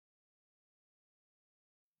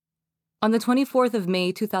On the 24th of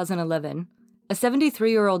May 2011, a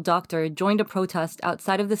 73-year-old doctor joined a protest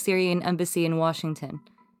outside of the Syrian embassy in Washington.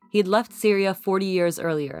 He had left Syria 40 years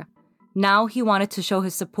earlier. Now he wanted to show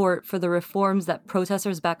his support for the reforms that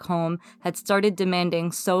protesters back home had started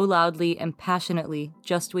demanding so loudly and passionately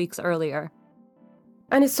just weeks earlier.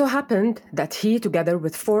 And it so happened that he, together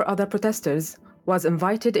with 4 other protesters, was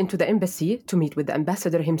invited into the embassy to meet with the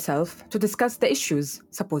ambassador himself to discuss the issues,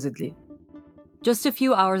 supposedly. Just a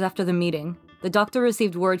few hours after the meeting, the doctor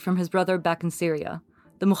received word from his brother back in Syria.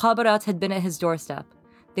 The Mukhabarat had been at his doorstep.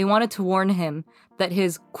 They wanted to warn him that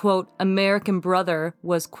his, quote, American brother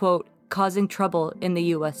was, quote, causing trouble in the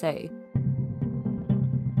USA.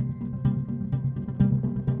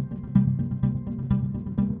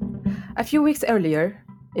 A few weeks earlier,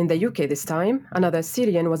 in the UK this time, another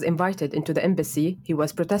Syrian was invited into the embassy he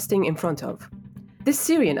was protesting in front of. This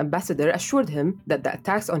Syrian ambassador assured him that the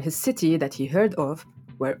attacks on his city that he heard of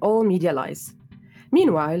were all media lies.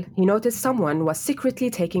 Meanwhile, he noticed someone was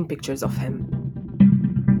secretly taking pictures of him.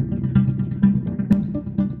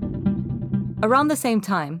 Around the same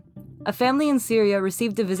time, a family in Syria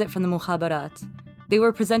received a visit from the Mukhabarat. They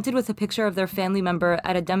were presented with a picture of their family member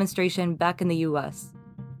at a demonstration back in the US.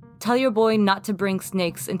 Tell your boy not to bring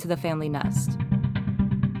snakes into the family nest.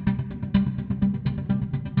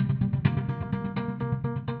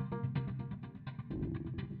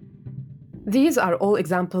 These are all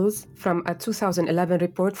examples from a 2011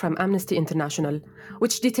 report from Amnesty International,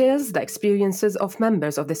 which details the experiences of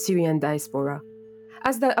members of the Syrian diaspora.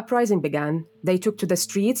 As the uprising began, they took to the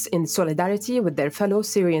streets in solidarity with their fellow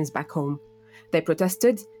Syrians back home. They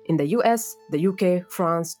protested in the US, the UK,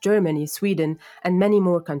 France, Germany, Sweden, and many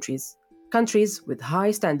more countries with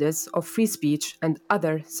high standards of free speech and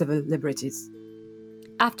other civil liberties.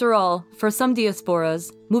 After all, for some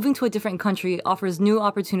diasporas, moving to a different country offers new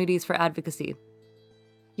opportunities for advocacy.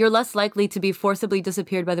 You're less likely to be forcibly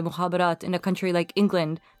disappeared by the Mukhabarat in a country like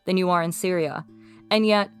England than you are in Syria. And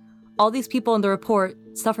yet, all these people in the report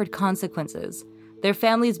suffered consequences. Their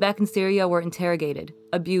families back in Syria were interrogated,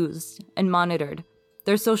 abused, and monitored.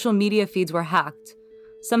 Their social media feeds were hacked.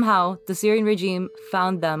 Somehow, the Syrian regime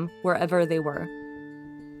found them wherever they were.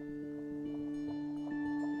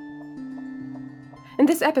 In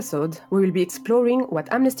this episode, we will be exploring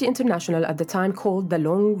what Amnesty International at the time called the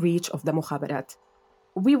long reach of the Mukhabarat.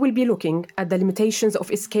 We will be looking at the limitations of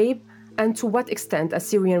escape and to what extent a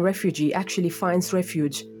Syrian refugee actually finds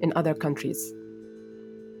refuge in other countries.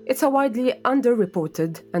 It's a widely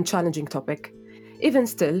underreported and challenging topic. Even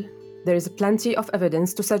still, there is plenty of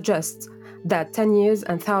evidence to suggest that 10 years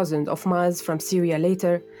and thousands of miles from Syria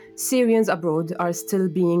later, Syrians abroad are still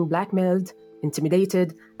being blackmailed,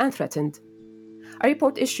 intimidated, and threatened. A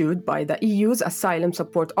report issued by the EU's Asylum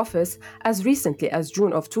Support Office as recently as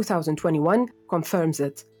June of 2021 confirms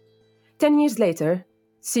it. 10 years later,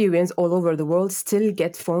 Syrians all over the world still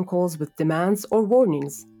get phone calls with demands or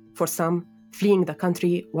warnings. For some, fleeing the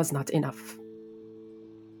country was not enough.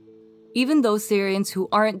 Even those Syrians who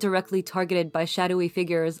aren't directly targeted by shadowy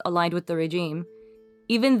figures aligned with the regime,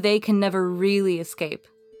 even they can never really escape,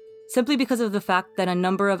 simply because of the fact that a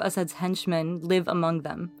number of Assad's henchmen live among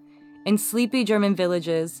them. In sleepy German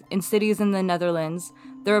villages, in cities in the Netherlands,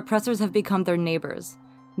 their oppressors have become their neighbors.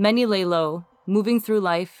 Many lay low, moving through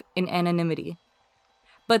life in anonymity.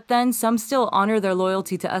 But then some still honor their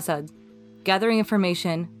loyalty to Assad, gathering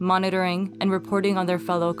information, monitoring, and reporting on their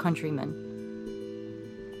fellow countrymen.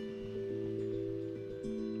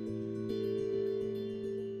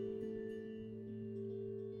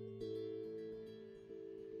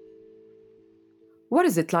 What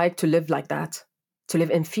is it like to live like that? To live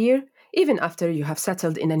in fear, even after you have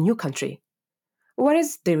settled in a new country? What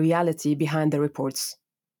is the reality behind the reports?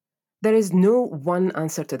 There is no one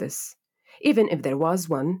answer to this. Even if there was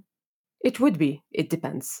one, it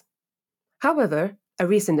depends. However, a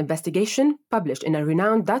recent investigation published in a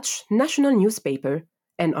renowned Dutch national newspaper,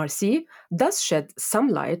 NRC, does shed some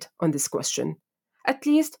light on this question, at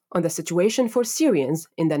least on the situation for Syrians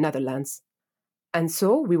in the Netherlands. And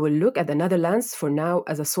so we will look at the Netherlands for now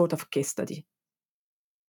as a sort of case study.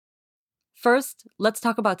 First, let's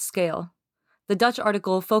talk about scale. The Dutch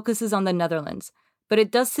article focuses on the Netherlands, but it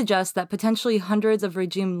does suggest that potentially hundreds of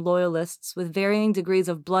regime loyalists with varying degrees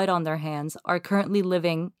of blood on their hands are currently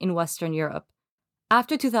living in Western Europe.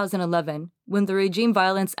 After 2011, when the regime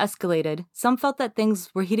violence escalated, some felt that things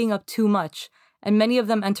were heating up too much, and many of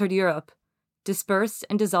them entered Europe, dispersed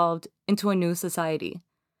and dissolved into a new society.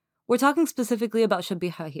 We're talking specifically about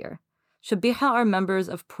Shabiha here. Shabiha are members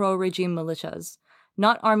of pro-regime militias,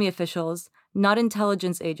 not army officials, not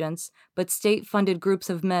intelligence agents, but state-funded groups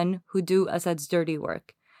of men who do Assad's dirty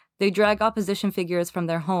work. They drag opposition figures from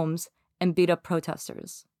their homes and beat up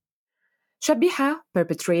protesters. Shabiha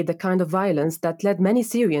perpetrated the kind of violence that led many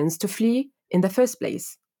Syrians to flee in the first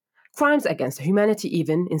place. Crimes against humanity,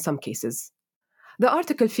 even in some cases. The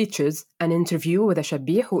article features an interview with a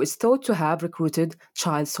Shabih who is thought to have recruited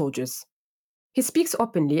child soldiers. He speaks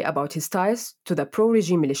openly about his ties to the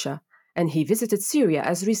pro-regime militia, and he visited Syria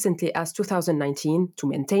as recently as 2019 to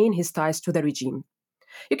maintain his ties to the regime.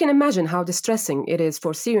 You can imagine how distressing it is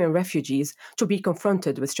for Syrian refugees to be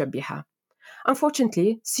confronted with Shabiha.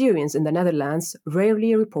 Unfortunately, Syrians in the Netherlands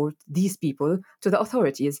rarely report these people to the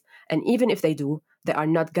authorities, and even if they do, they are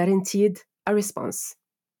not guaranteed a response.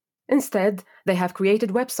 Instead, they have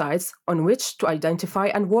created websites on which to identify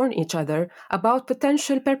and warn each other about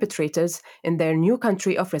potential perpetrators in their new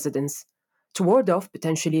country of residence, to ward off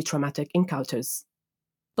potentially traumatic encounters.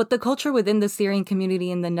 But the culture within the Syrian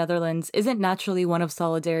community in the Netherlands isn't naturally one of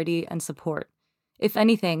solidarity and support. If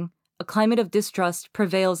anything, a climate of distrust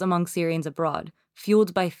prevails among Syrians abroad,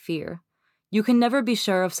 fueled by fear. You can never be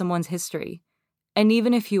sure of someone's history. And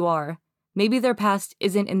even if you are, maybe their past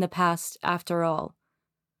isn't in the past after all.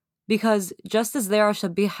 Because just as there are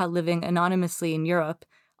Shabiha living anonymously in Europe,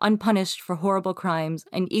 unpunished for horrible crimes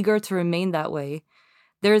and eager to remain that way,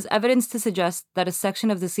 there is evidence to suggest that a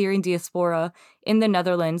section of the Syrian diaspora in the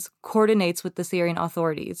Netherlands coordinates with the Syrian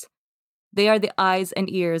authorities. They are the eyes and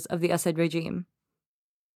ears of the Assad regime.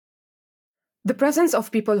 The presence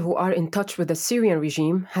of people who are in touch with the Syrian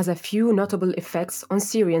regime has a few notable effects on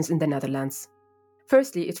Syrians in the Netherlands.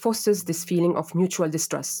 Firstly, it fosters this feeling of mutual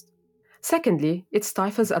distrust. Secondly, it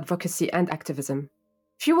stifles advocacy and activism.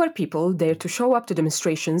 Fewer people dare to show up to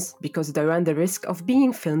demonstrations because they run the risk of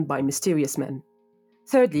being filmed by mysterious men.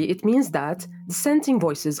 Thirdly, it means that dissenting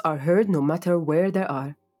voices are heard no matter where they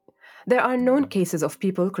are. There are known cases of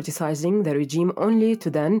people criticizing the regime only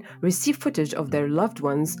to then receive footage of their loved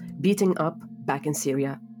ones beaten up back in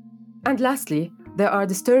Syria. And lastly, there are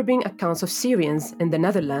disturbing accounts of Syrians in the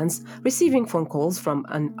Netherlands receiving phone calls from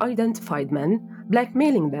unidentified men,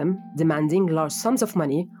 blackmailing them, demanding large sums of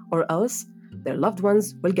money, or else their loved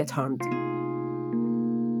ones will get harmed.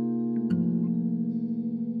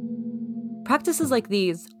 Practices like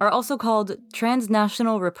these are also called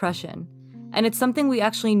transnational repression, and it's something we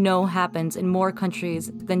actually know happens in more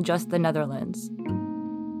countries than just the Netherlands.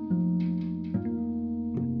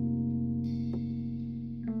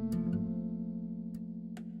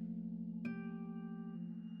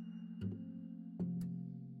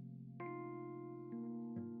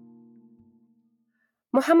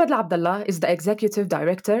 Mohammed Abdallah is the executive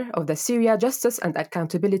director of the Syria Justice and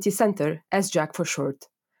Accountability Center, SJAC for short.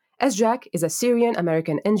 SJAC is a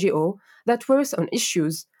Syrian-American NGO that works on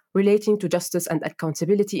issues relating to justice and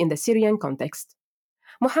accountability in the Syrian context.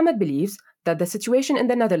 Mohammed believes that the situation in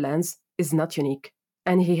the Netherlands is not unique,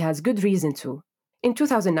 and he has good reason to. In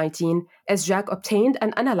 2019, SJAC obtained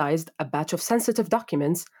and analyzed a batch of sensitive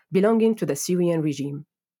documents belonging to the Syrian regime.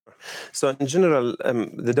 So in general,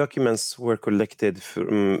 the documents were collected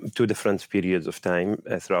from two different periods of time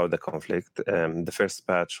throughout the conflict. The first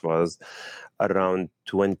batch was around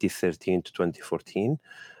 2013 to 2014,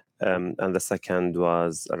 and the second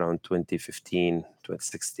was around 2015,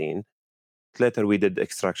 2016. Later, we did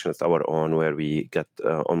extractions of our own, where we got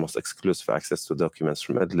almost exclusive access to documents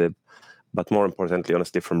from Idlib, but more importantly,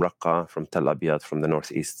 honestly, from Raqqa, from Tel Abyad, from the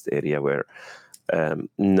northeast area, where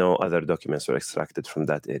no other documents were extracted from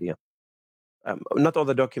that area. Not all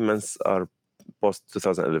the documents are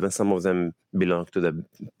post-2011. Some of them belong to the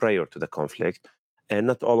prior to the conflict, and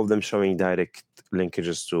not all of them showing direct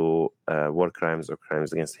linkages to war crimes or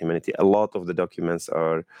crimes against humanity. A lot of the documents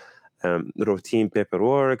are routine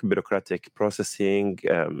paperwork, bureaucratic processing,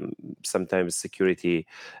 sometimes security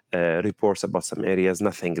reports about some areas,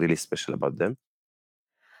 nothing really special about them.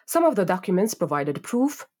 Some of the documents provided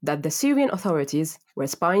proof that the Syrian authorities were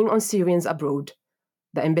spying on Syrians abroad,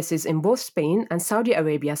 the embassies in both Spain and Saudi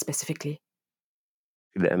Arabia specifically.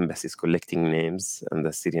 The embassies collecting names and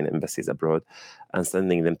the Syrian embassies abroad and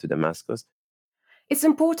sending them to Damascus. It's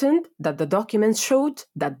important that the documents showed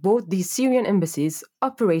that both these Syrian embassies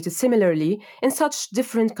operated similarly in such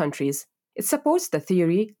different countries. It supports the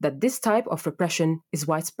theory that this type of repression is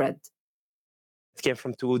widespread. It came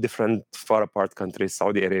from two different far apart countries,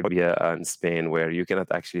 Saudi Arabia and Spain, where you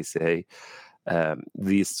cannot actually say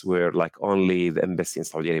these were like only the embassy in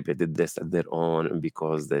Saudi Arabia did this at their own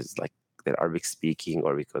because there's like they're Arabic speaking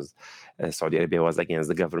or because Saudi Arabia was against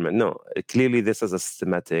the government. No, clearly this is a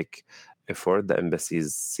systematic effort the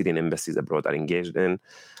embassies, Syrian embassies abroad are engaged in,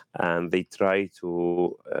 and they try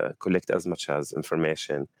to collect as much as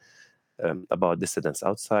information about dissidents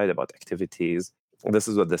outside, about activities. This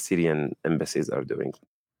is what the Syrian embassies are doing.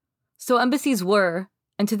 So embassies were,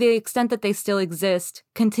 and to the extent that they still exist,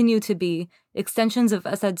 continue to be extensions of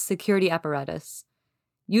Assad's security apparatus.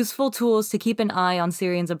 Useful tools to keep an eye on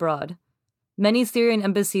Syrians abroad. Many Syrian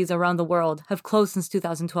embassies around the world have closed since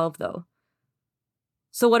 2012, though.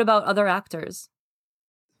 So what about other actors?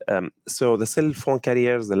 So the cell phone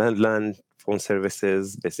carriers, the landline phone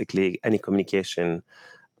services, basically any communication,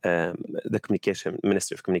 the communication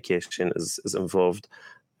Ministry of Communication is involved.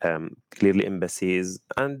 Clearly embassies,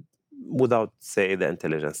 and without say the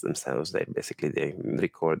intelligence themselves, they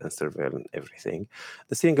record and surveil everything.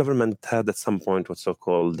 The Syrian government had at some point what's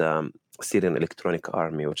so-called Syrian Electronic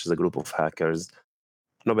Army, which is a group of hackers.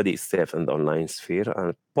 Nobody is safe in the online sphere,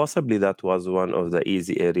 and possibly that was one of the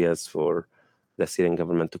easy areas for the Syrian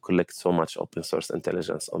government to collect so much open source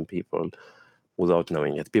intelligence on people without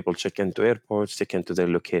knowing it. People check into airports, check into their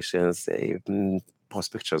locations, they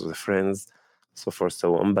post pictures with friends, so forth,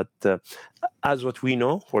 so on. But as what we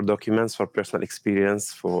know, for documents, for personal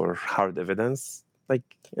experience, for hard evidence, like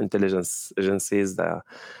intelligence agencies, the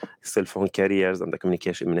cell phone carriers and the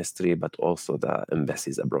communication ministry, but also the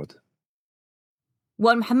embassies abroad.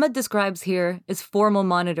 What Mohammed describes here is formal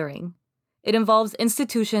monitoring. It involves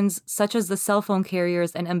institutions such as the cell phone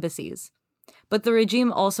carriers and embassies. But the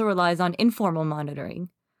regime also relies on informal monitoring.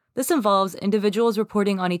 This involves individuals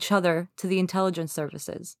reporting on each other to the intelligence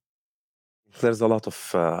services. There's a lot of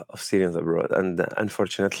Syrians abroad, and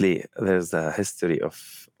unfortunately, there's a history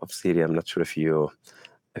of Syria. I'm not sure if you're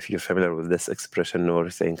familiar with this expression, or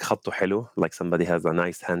saying "خطه حلو," like somebody has a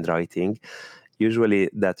nice handwriting. Usually,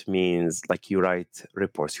 that means like you write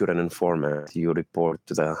reports. You're an informant. You report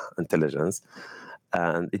to the intelligence,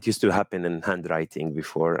 and it used to happen in handwriting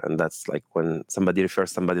before. And that's like when somebody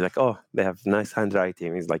refers somebody like, "Oh, they have nice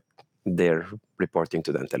handwriting." It's like they're reporting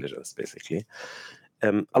to the intelligence, basically.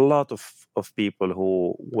 A lot of people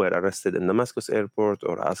who were arrested in Damascus airport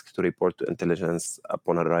or asked to report to intelligence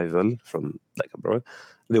upon arrival from like abroad,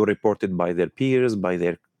 they were reported by their peers, by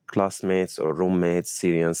their classmates or roommates,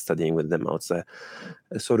 Syrians studying with them outside.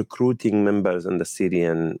 So recruiting members in the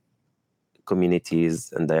Syrian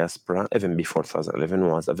communities and diaspora, even before 2011,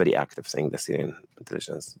 was a very active thing the Syrian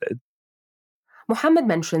intelligence did. Mohammed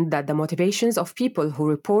mentioned that the motivations of people who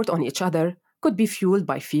report on each other could be fueled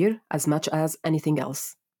by fear as much as anything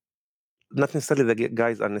else. Not necessarily the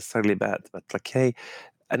guys are necessarily bad, but like, hey,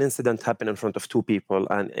 an incident happened in front of two people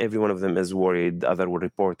and every one of them is worried the other will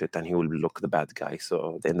report it and he will look the bad guy.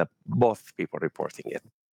 So they end up both people reporting it.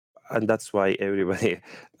 And that's why everybody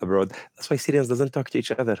abroad, that's why Syrians doesn't talk to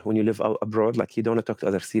each other. When you live out abroad, like you don't want to talk to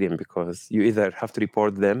other Syrians because you either have to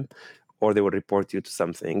report them or they will report you to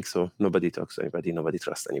something. So nobody talks to anybody, nobody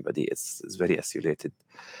trusts anybody. It's very isolated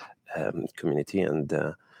community, and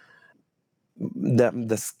the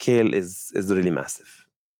scale is really massive.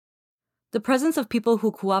 The presence of people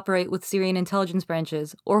who cooperate with Syrian intelligence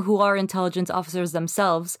branches or who are intelligence officers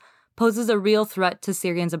themselves poses a real threat to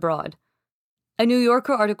Syrians abroad. A New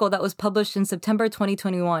Yorker article that was published in September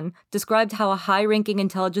 2021 described how a high-ranking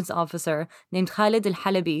intelligence officer named Khalid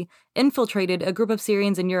al-Halabi infiltrated a group of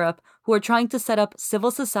Syrians in Europe who were trying to set up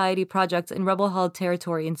civil society projects in rebel-held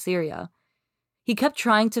territory in Syria. He kept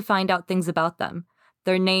trying to find out things about them,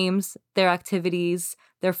 their names, their activities,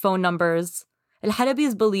 their phone numbers. Al-Halabi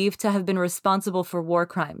is believed to have been responsible for war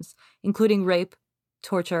crimes, including rape,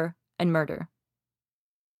 torture, and murder.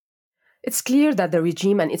 It's clear that the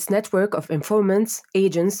regime and its network of informants,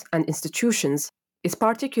 agents, and institutions is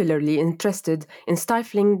particularly interested in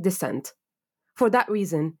stifling dissent. For that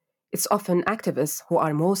reason, it's often activists who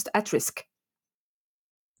are most at risk.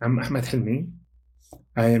 I'm Ahmed Hilmi.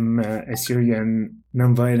 I'm a Syrian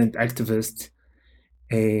nonviolent activist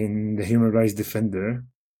and the human rights defender.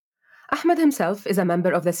 Ahmed himself is a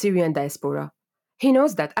member of the Syrian diaspora. He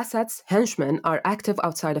knows that Assad's henchmen are active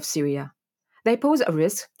outside of Syria. They pose a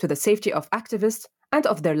risk to the safety of activists and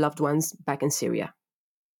of their loved ones back in Syria.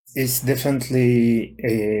 It's definitely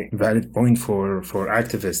a valid point for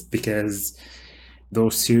activists because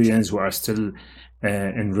those Syrians who are still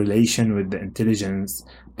in relation with the intelligence,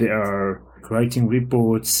 they are writing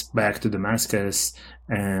reports back to Damascus,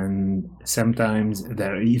 and sometimes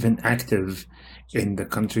they're even active in the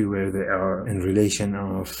country where they are in relation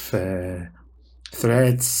of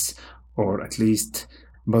threats or at least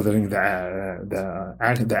bothering the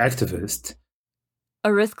activist.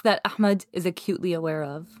 A risk that Ahmed is acutely aware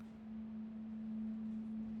of.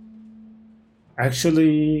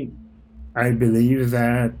 Actually, I believe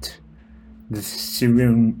that the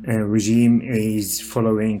Syrian regime is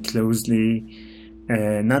following closely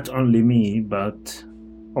not only me, but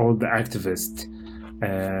all the activists,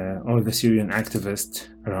 all the Syrian activists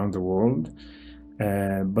around the world.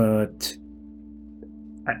 But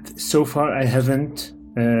so far, I haven't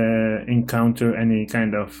encounter any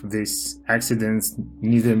kind of this accidents,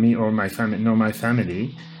 neither me or my family, nor my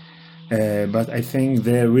family. But I think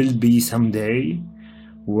there will be someday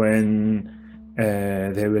when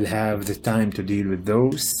they will have the time to deal with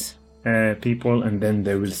those people, and then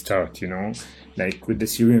they will start, like with the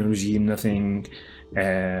Syrian regime, nothing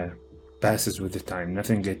passes with the time,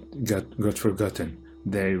 nothing got forgotten.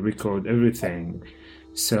 They record everything.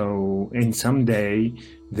 So in some day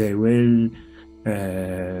they will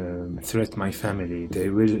threat my family.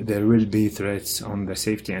 There will be threats on the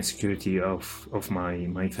safety and security of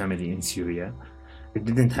my family in Syria. It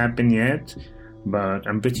didn't happen yet, but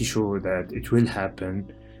I'm pretty sure that it will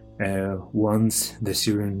happen once the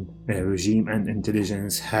Syrian regime and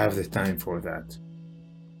intelligence have the time for that.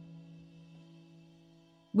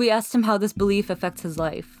 We asked him how this belief affects his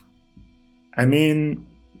life. I mean,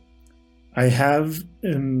 I have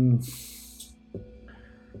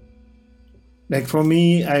like for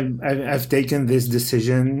me, I've taken this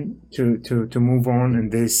decision to move on in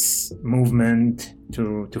this movement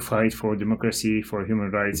to fight for democracy, for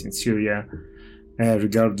human rights in Syria,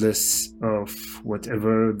 regardless of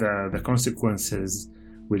whatever the consequences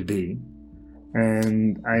will be.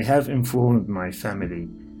 And I have informed my family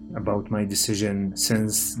about my decision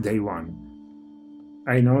since day one.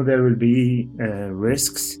 I know there will be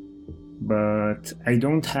risks, but I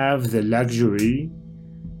don't have the luxury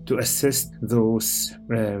to assist those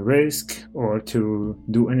risks or to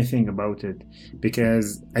do anything about it,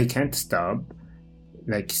 because I can't stop.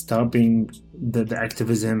 Like stopping the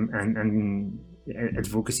activism and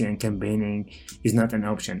advocacy and campaigning is not an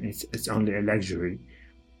option. It's only a luxury.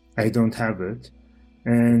 I don't have it.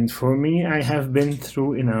 And for me, I have been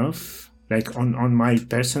through enough. Like on my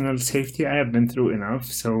personal safety, I have been through enough.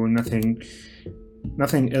 So nothing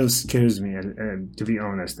else scares me, to be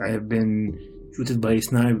honest. I have been shot by a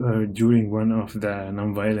sniper during one of the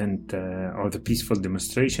nonviolent or the peaceful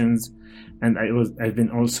demonstrations, and I've been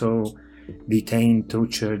also detained,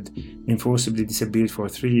 tortured, and disappeared for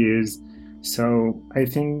 3 years. So I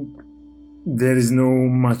think there is no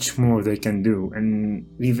much more they can do, and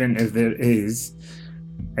even if there is,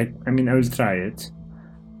 I mean I will try it,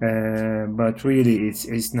 but really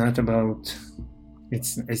it's not about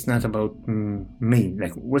me.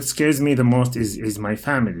 Like what scares me the most is my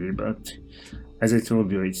family, but as I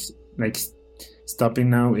told you, it's like stopping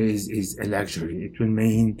now is a luxury. It will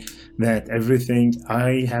mean that everything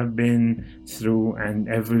I have been through and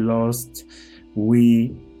every loss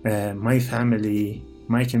my family,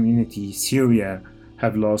 my community, Syria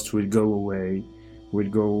have lost will go away, will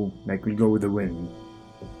go with the wind.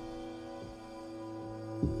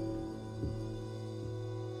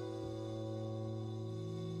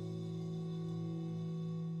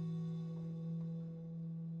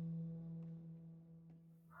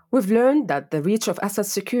 We've learned that the reach of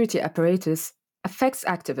Assad's security apparatus affects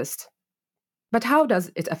activists. But how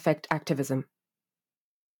does it affect activism?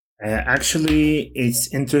 Actually,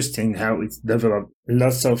 it's interesting how it's developed.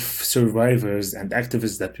 Lots of survivors and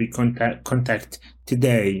activists that we contact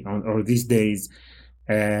today or these days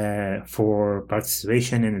for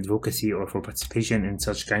participation in advocacy or for participation in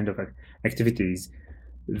such kind of activities,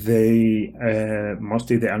 they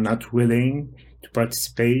mostly they are not willing to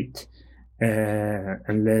participate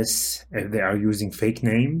unless they are using fake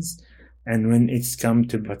names. And when it's come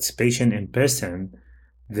to participation in person,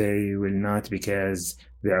 they will not, because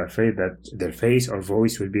they are afraid that their face or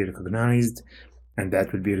voice will be recognized, and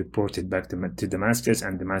that will be reported back to Damascus,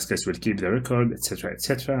 and Damascus will keep the record, etc.,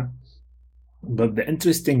 etc. But the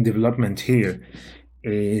interesting development here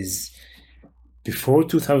is before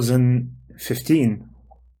 2015,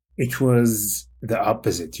 it was the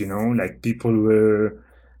opposite, like people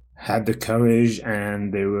had the courage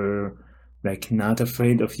and they were like not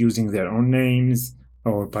afraid of using their own names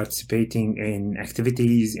or participating in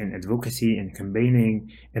activities, in advocacy, in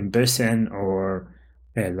campaigning in person or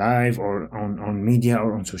live or on media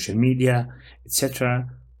or on social media, etc.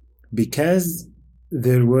 Because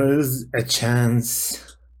there was a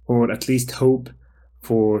chance, or at least hope,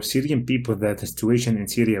 for Syrian people that the situation in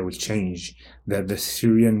Syria will change, that the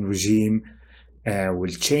Syrian regime will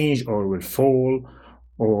change or will fall,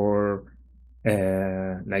 or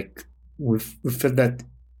like we felt that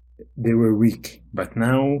they were weak. But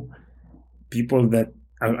now people that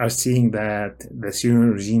are seeing that the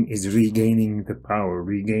Syrian regime is regaining the power,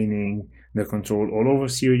 regaining the control all over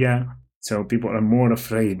Syria. So people are more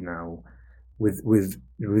afraid now. With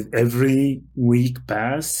every week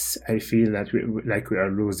pass, I feel that we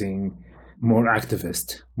are losing more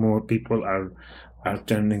activists. More people are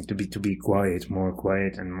turning to be quiet, more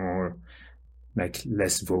quiet, and more like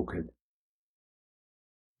less vocal.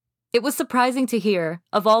 It was surprising to hear,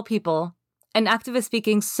 of all people, an activist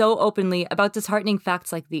speaking so openly about disheartening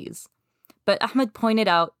facts like these. But Ahmed pointed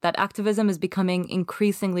out that activism is becoming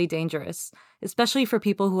increasingly dangerous, especially for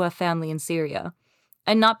people who have family in Syria,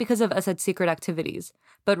 and not because of Assad's secret activities,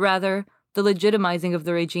 but rather the legitimizing of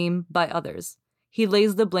the regime by others. He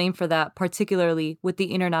lays the blame for that particularly with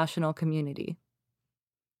the international community.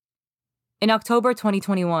 In October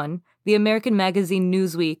 2021, the American magazine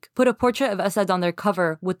Newsweek put a portrait of Assad on their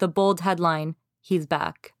cover with the bold headline, "He's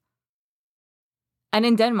back." And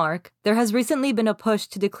in Denmark, there has recently been a push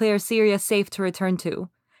to declare Syria safe to return to.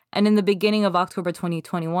 And in the beginning of October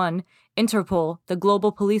 2021, Interpol, the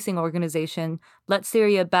global policing organization, let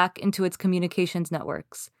Syria back into its communications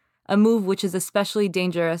networks, a move which is especially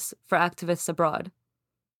dangerous for activists abroad.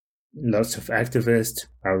 Lots of activists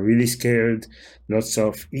are really scared. Lots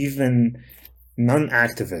of even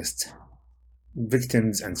non-activists,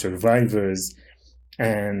 victims and survivors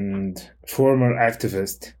and former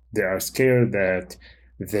activists, they are scared that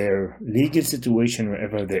their legal situation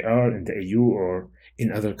wherever they are in the EU or in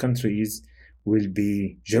other countries will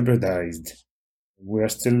be jeopardized. We are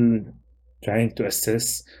still trying to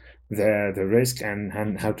assess the risk and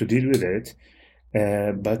how to deal with it.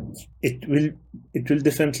 But it will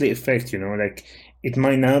definitely affect, like it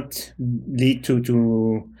might not lead to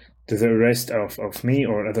the arrest of me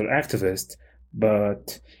or other activists,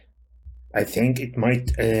 but I think it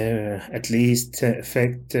might at least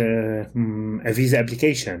affect a visa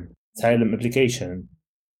application, asylum application.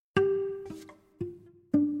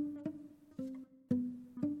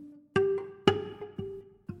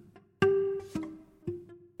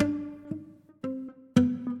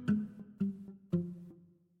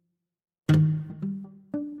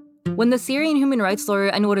 When the Syrian human rights lawyer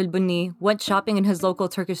Anwar al-Bunni went shopping in his local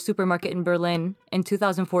Turkish supermarket in Berlin in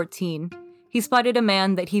 2014, he spotted a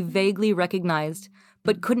man that he vaguely recognized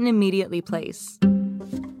but couldn't immediately place.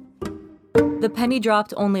 The penny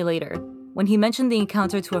dropped only later, when he mentioned the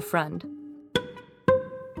encounter to a friend.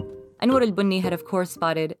 Anwar al-Bunni had of course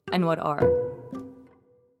spotted Anwar R.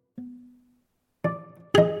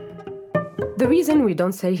 The reason we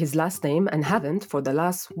don't say his last name and haven't for the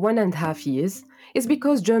last 1.5 years is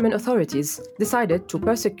because German authorities decided to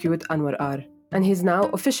persecute Anwar R, and he's now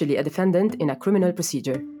officially a defendant in a criminal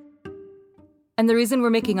procedure. And the reason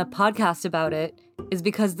we're making a podcast about it is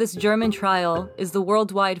because this German trial is the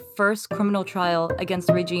worldwide first criminal trial against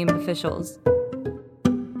regime officials.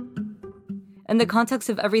 In the context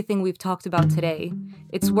of everything we've talked about today,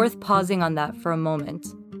 it's worth pausing on that for a moment.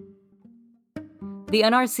 The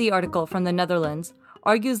NRC article from the Netherlands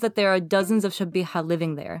argues that there are dozens of Shabiha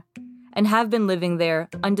living there, and have been living there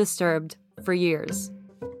undisturbed for years.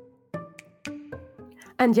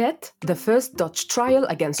 And yet, the first Dutch trial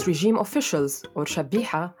against regime officials, or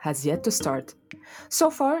Shabiha, has yet to start. So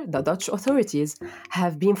far, the Dutch authorities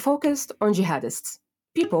have been focused on jihadists,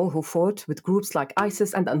 people who fought with groups like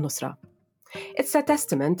ISIS and al-Nusra. It's a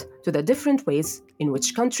testament to the different ways in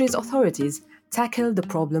which countries' authorities tackle the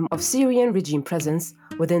problem of Syrian regime presence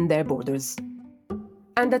within their borders,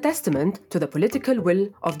 and a testament to the political will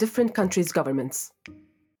of different countries' governments.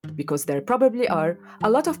 Because there probably are a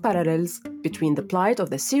lot of parallels between the plight of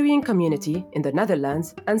the Syrian community in the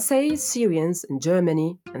Netherlands and, say, Syrians in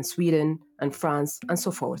Germany and Sweden and France and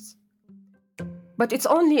so forth. But it's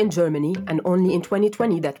only in Germany and only in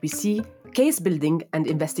 2020 that we see case building and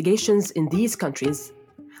investigations in these countries,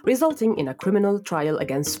 resulting in a criminal trial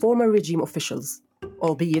against former regime officials,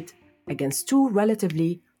 albeit against two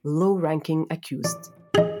relatively low-ranking accused.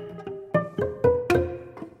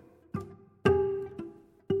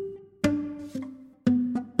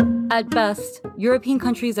 At best, European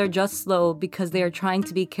countries are just slow because they are trying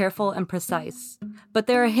to be careful and precise. But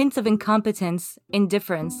there are hints of incompetence,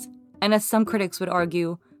 indifference, and as some critics would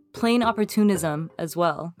argue, plain opportunism as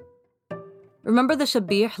well. Remember the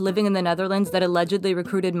Shabih living in the Netherlands that allegedly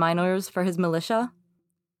recruited minors for his militia?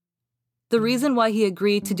 The reason why he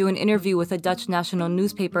agreed to do an interview with a Dutch national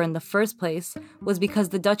newspaper in the first place was because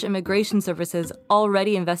the Dutch immigration services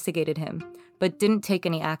already investigated him, but didn't take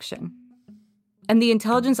any action. And the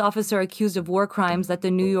intelligence officer accused of war crimes that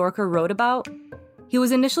the New Yorker wrote about? He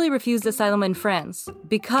was initially refused asylum in France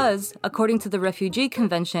because, according to the Refugee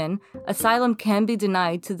Convention, asylum can be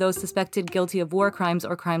denied to those suspected guilty of war crimes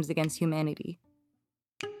or crimes against humanity.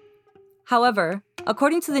 However,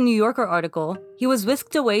 according to the New Yorker article, he was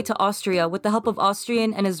whisked away to Austria with the help of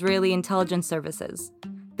Austrian and Israeli intelligence services.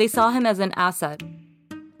 They saw him as an asset.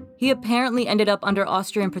 He apparently ended up under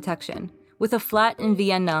Austrian protection, with a flat in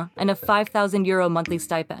Vienna and a €5,000 monthly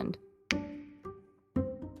stipend.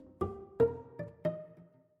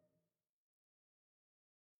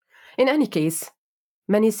 In any case,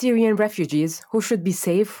 Many Syrian refugees who should be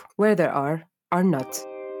safe where they are not.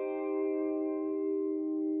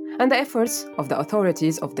 And the efforts of the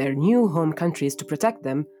authorities of their new home countries to protect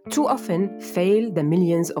them too often fail the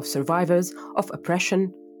millions of survivors of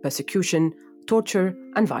oppression, persecution, torture,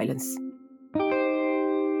 and violence.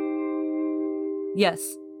 Yes,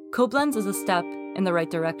 Koblenz is a step in the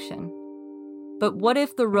right direction. But what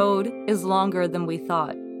if the road is longer than we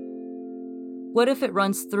thought? What if it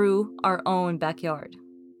runs through our own backyard?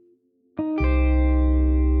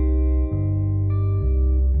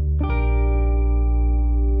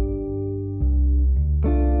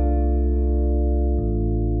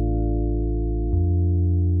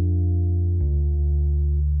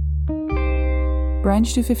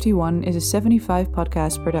 Branch 251 is a 75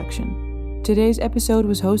 podcast production. Today's episode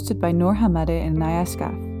was hosted by Noor Hamadeh and Naya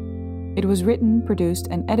Skaf. It was written, produced,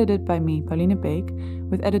 and edited by me, Pauline Peek,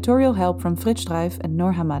 with editorial help from Frits Struijff and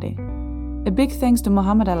Noor Hamadeh. A big thanks to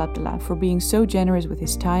Mohammed Al Abdallah for being so generous with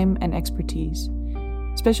his time and expertise.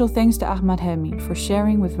 Special thanks to Ahmad Helmi for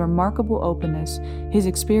sharing with remarkable openness his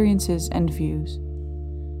experiences and views.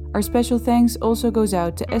 Our special thanks also goes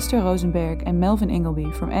out to Esther Rosenberg and Melvin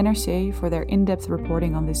Ingleby from NRC for their in-depth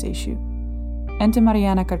reporting on this issue, and to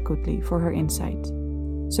Mariana Karkutli for her insight.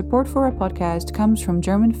 Support for our podcast comes from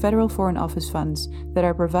German Federal Foreign Office funds that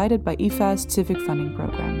are provided by IFA's Civic Funding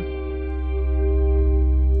Program.